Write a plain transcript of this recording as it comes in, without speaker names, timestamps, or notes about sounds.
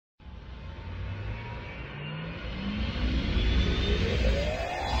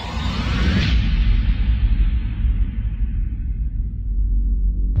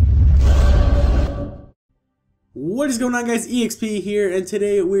What is going on, guys? EXP here, and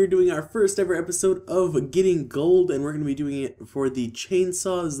today we're doing our first ever episode of Getting Gold, and we're going to be doing it for the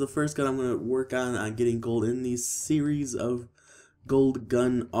chainsaw. This is the first gun I'm going to work on getting gold in these series of gold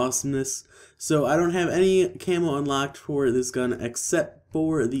gun awesomeness. So I don't have any camo unlocked for this gun except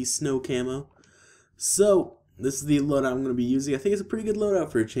for the snow camo. So this is the loadout I'm going to be using. I think it's a pretty good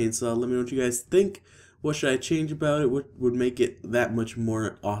loadout for a chainsaw. Let me know what you guys think. What should I change about it? What would make it that much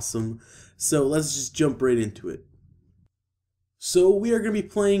more awesome? So let's just jump right into it. So we are going to be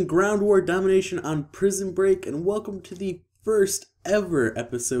playing Ground War Domination on Prison Break, and welcome to the first ever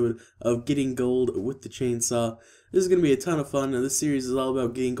episode of Getting Gold with the Chainsaw. This is going to be a ton of fun, and this series is all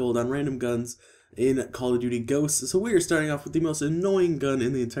about getting gold on random guns in Call of Duty Ghosts. So we are starting off with the most annoying gun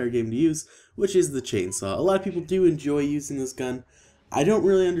in the entire game to use, which is the chainsaw. A lot of people do enjoy using this gun. I don't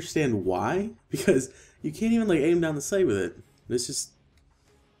really understand why, because you can't even like aim down the sight with it. It's just,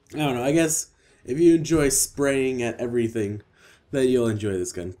 I don't know, I guess if you enjoy spraying at everything, then you'll enjoy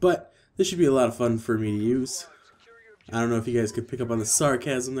this gun. But this should be a lot of fun for me to use. I don't know if you guys could pick up on the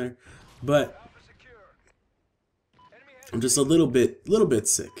sarcasm there, but I'm just a little bit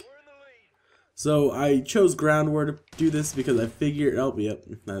sick. So I chose Ground War to do this because I figured, oh yep,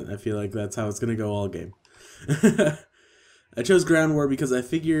 I feel like that's how it's gonna go all game. I chose Ground War because I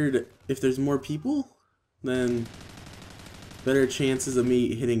figured if there's more people, then better chances of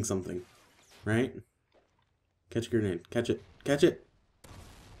me hitting something, right? Catch a grenade. Catch it. Catch it.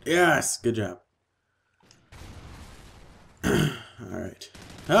 Yes! Good job. Alright.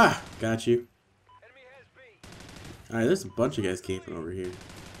 Ah! Got you. Alright, there's a bunch of guys camping over here.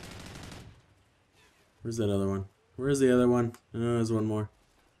 Where's that other one? Where's the other one? Oh, there's one more.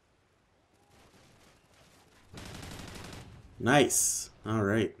 Nice.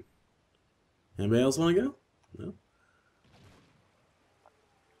 Alright. Anybody else want to go? No?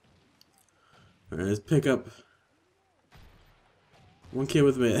 Alright, let's pick up one kid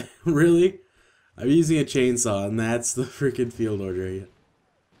with me. Really? I'm using a chainsaw, and that's the freaking field order.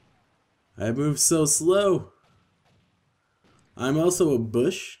 I move so slow. I'm also a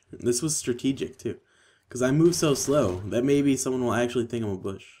bush. This was strategic, too. Because I move so slow that maybe someone will actually think I'm a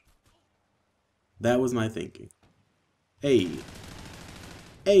bush. That was my thinking. Hey.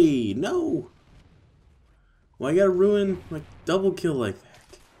 Hey, no! Why I gotta ruin my double kill like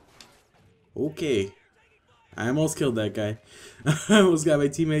that? Okay. I almost killed that guy. I almost got my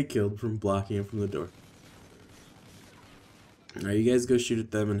teammate killed from blocking him from the door. Alright, you guys go shoot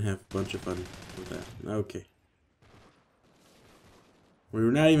at them and have a bunch of fun with that. Okay. We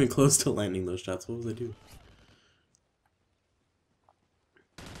were not even close to landing those shots. What was I doing?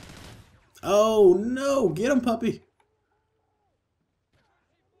 Oh no! Get him, puppy!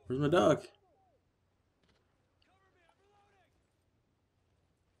 Where's my dog?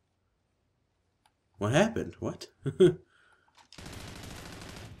 What happened? What?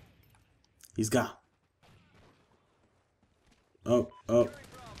 He's gone. Oh,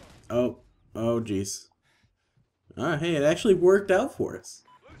 jeez. Ah, hey, it actually worked out for us.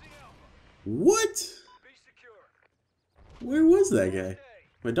 What? Where was that guy?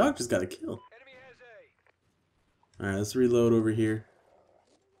 My dog just got a kill. Alright, let's reload over here.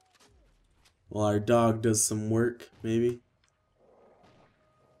 While our dog does some work, maybe.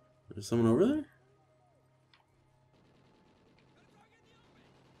 There's someone over there?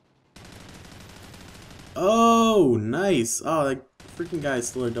 Oh, nice. Oh, that freaking guy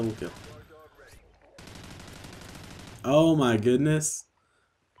stole our double kill. Oh my goodness.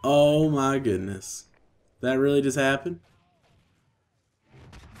 Oh my goodness. That really just happened?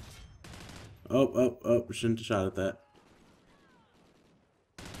 Oh, shouldn't have shot at that.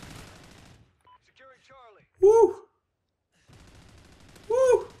 Woo!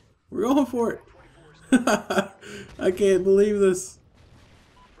 Woo! We're going for it. I can't believe this.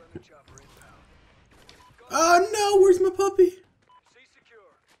 Oh no, where's my puppy?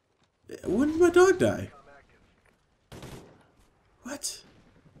 When did my dog die? What?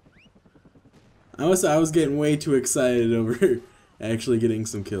 I was getting way too excited over actually getting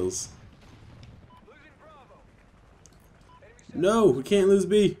some kills. No, we can't lose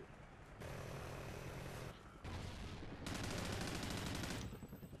B.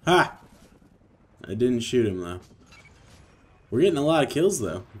 Ha! I didn't shoot him though. We're getting a lot of kills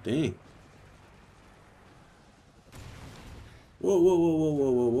though. Dang.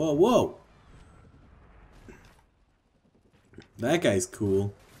 Whoa. That guy's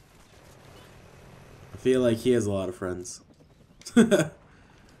cool. I feel like he has a lot of friends.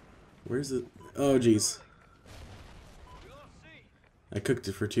 Where's it? Oh, jeez. I cooked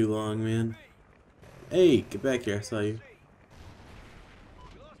it for too long, man. Hey, get back here. I saw you.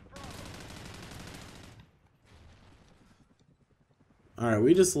 Alright,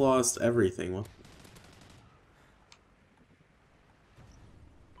 we just lost everything.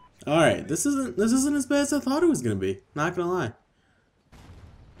 Alright, this isn't as bad as I thought it was gonna be. Not gonna lie.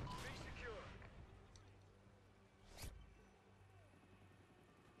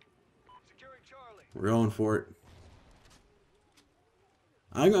 We're going for it.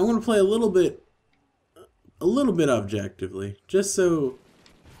 I'm gonna play a little bit objectively, just so.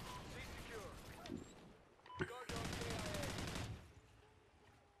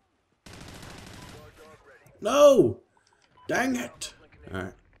 No! Dang it!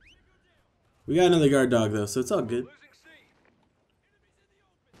 Alright. We got another guard dog though, so it's all good.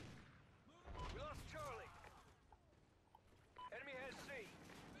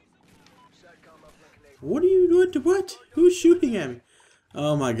 What are you doing to what? Who's shooting at me?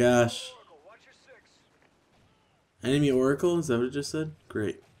 Oh my gosh. Enemy Oracle? Is that what it just said?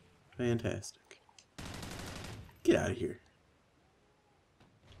 Great. Fantastic. Get out of here.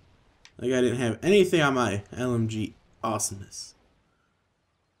 Like I didn't have anything on my LMG awesomeness.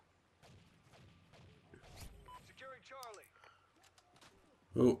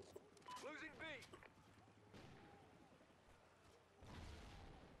 Oh.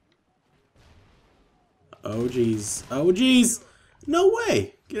 Oh jeez. Oh jeez. No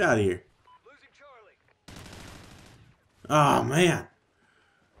way. Get out of here. Oh man.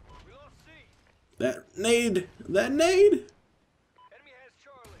 That nade. That nade.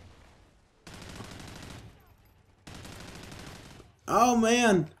 Oh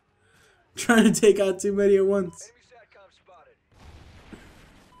man. Trying to take out too many at once.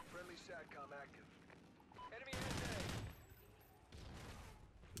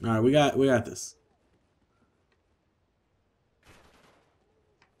 Alright, we got this.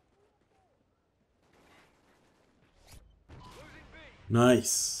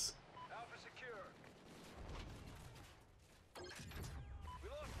 Nice.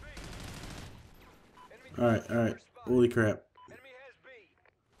 Alright, alright. Holy crap.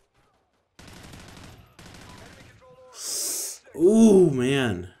 Ooh,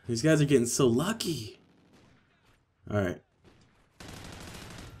 man. These guys are getting so lucky. Alright.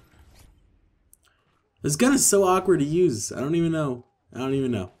 This gun is so awkward to use. I don't even know.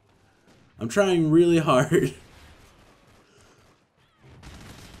 I'm trying really hard.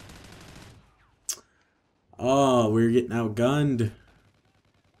 Oh, we're getting outgunned.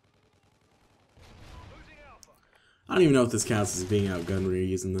 I don't even know if this counts as being outgunned when you're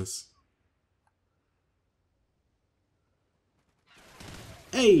using this.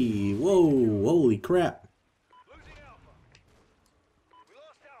 Hey, whoa, holy crap.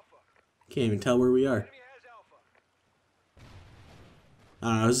 Can't even tell where we are. I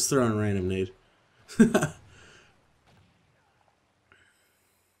don't know, I was just throwing a random nade.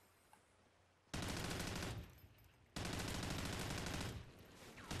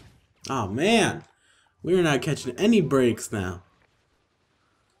 Oh man, we're not catching any breaks now.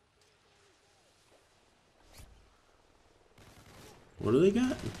 What do they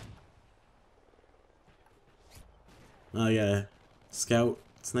got? Oh yeah, scout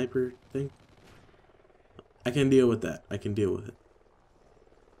sniper thing. I can deal with that. I can deal with it.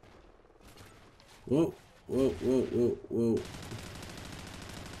 Whoa, whoa, whoa, whoa, whoa.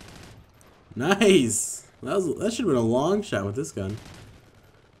 Nice. That should have been a long shot with this gun.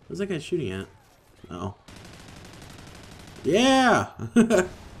 What's that guy shooting at? Oh. Yeah!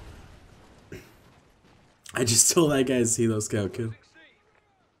 I just stole that guy's Helo Scout kill.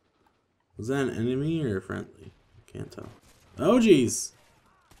 Was that an enemy or a friendly? Can't tell. Oh jeez!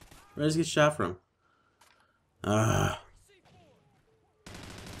 Where did he get shot from? Ah.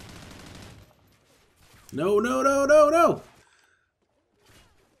 No, no, no, no, no!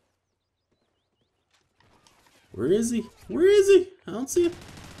 Where is he? Where is he? I don't see him.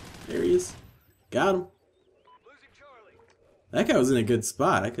 There he is. Got him. That guy was in a good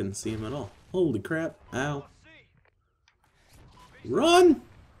spot. I couldn't see him at all. Holy crap. Ow. Run!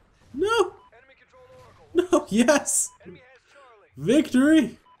 No! No, yes!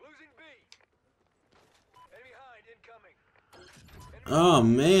 Victory! Oh,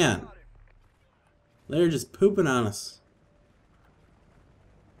 man. They're just pooping on us.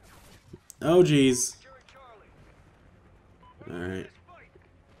 Oh, jeez. Alright.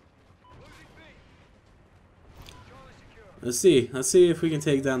 Let's see if we can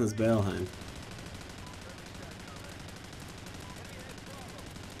take down this Battlehind.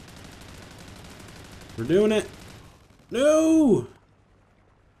 We're doing it. No!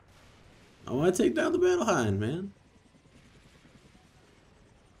 I want to take down the Battlehind, man.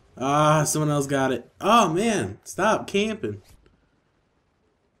 Ah, someone else got it. Oh, man. Stop camping.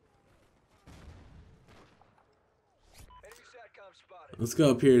 Let's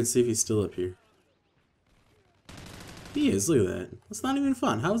go up here and see if he's still up here. He is, look at that. That's not even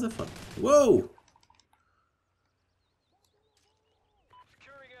fun. How is that fun? Whoa!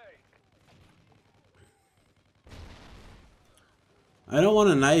 I don't want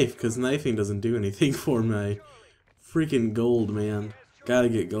a knife, because knifing doesn't do anything for my freaking gold, man. Gotta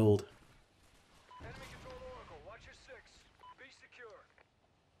get gold.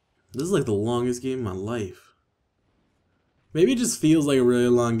 This is like the longest game of my life. Maybe it just feels like a really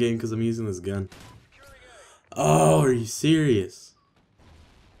long game because I'm using this gun. Oh, are you serious?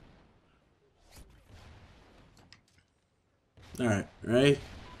 Alright, right?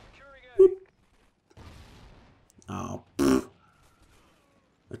 Whoop. Oh, pfft.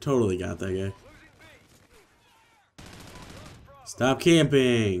 I totally got that guy. Stop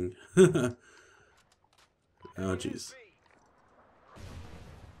camping! Oh, jeez.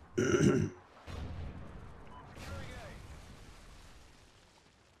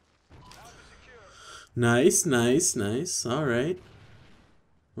 Nice, nice, nice. Alright.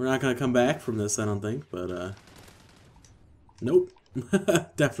 We're not gonna come back from this, I don't think, but, nope.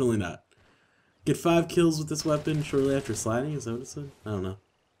 Definitely not. Get 5 kills with this weapon shortly after sliding, is that what it said? I don't know.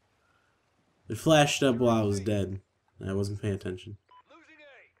 It flashed up while I was dead. I wasn't paying attention.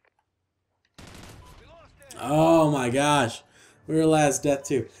 Oh my gosh. We were last death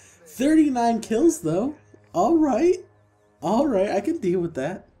too. 39 kills though. Alright. Alright, I can deal with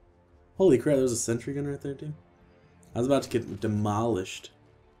that. Holy crap, there was a sentry gun right there too. I was about to get demolished.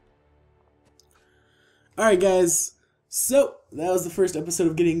 Alright guys, so that was the first episode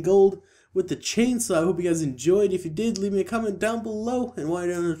of Getting Gold with the chainsaw. I hope you guys enjoyed. If you did, leave me a comment down below. And while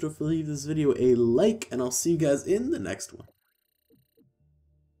you're down there, don't forget to leave this video a like. And I'll see you guys in the next one.